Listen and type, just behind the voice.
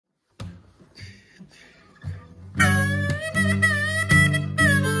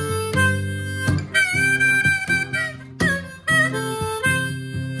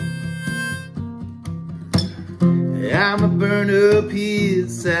I'm a burned up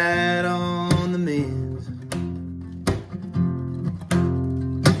hillside on the mend,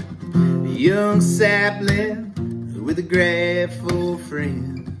 a young sapling with a grateful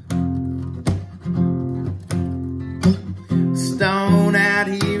friend, stone out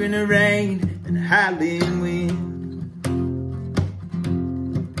here in the rain and howling wind.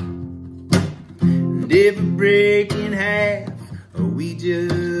 And if we break in half, or we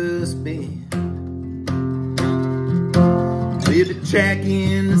just bend, we'll be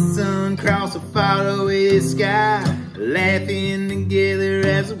tracking the sun across a faraway sky, laughing together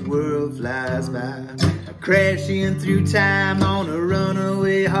as the world flies by, crashing through time on a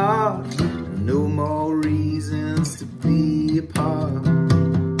runaway heart. No more reasons to be apart.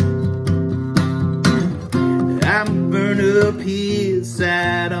 I'm a burned up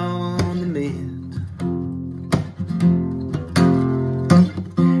hillside on the mend,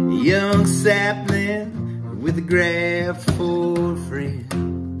 a young sapling with a grateful friend,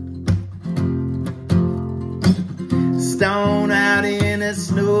 stone out in the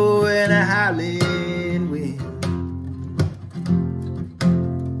snow and a howling wind.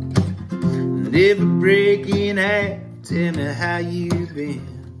 And if we break in half, tell me how you've been.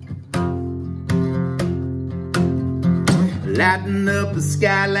 Lighting up the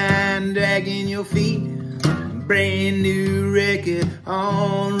skyline, dragging your feet, brand new record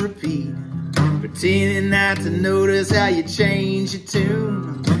on repeat, pretending not to notice how you change your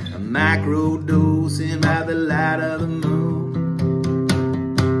tune, a micro-dosing by the light of the moon.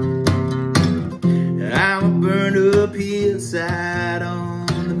 I'm a burned up hillside on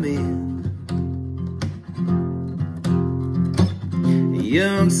the mend, a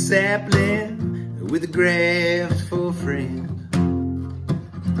young sapling with a grateful friend,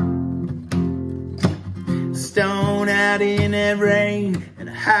 stone out in that rain and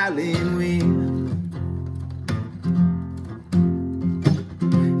a howling wind.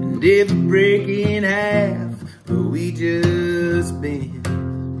 And if we break in half, we just bend.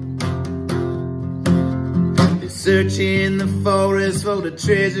 They're searching the forest for the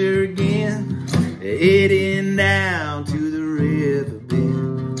treasure again, they're heading down to the river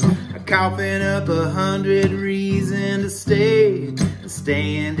bend, coughing up 100 reasons to stay, and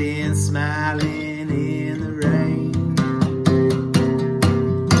standing smiling in the rain.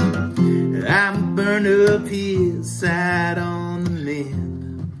 I'm a burned up hillside on the mend,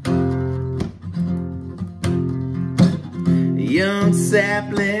 a young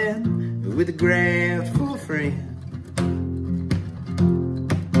sapling with a grateful friend,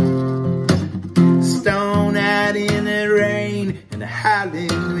 stone out in the rain and a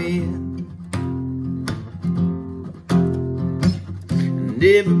howling wind. And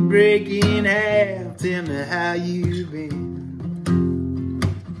if we break in half, tell me how you've been.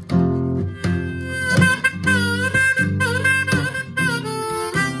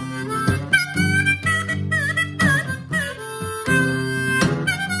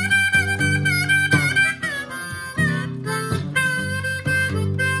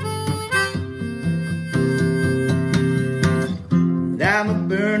 I'm a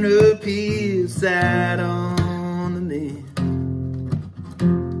burned up hillside on the mend,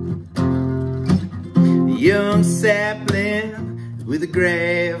 a young sapling with a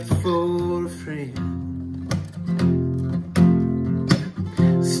grateful friend,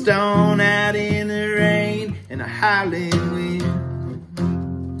 stone out in the rain and a howling wind.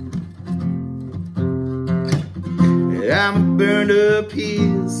 I'm a burned up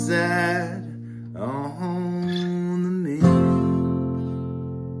hillside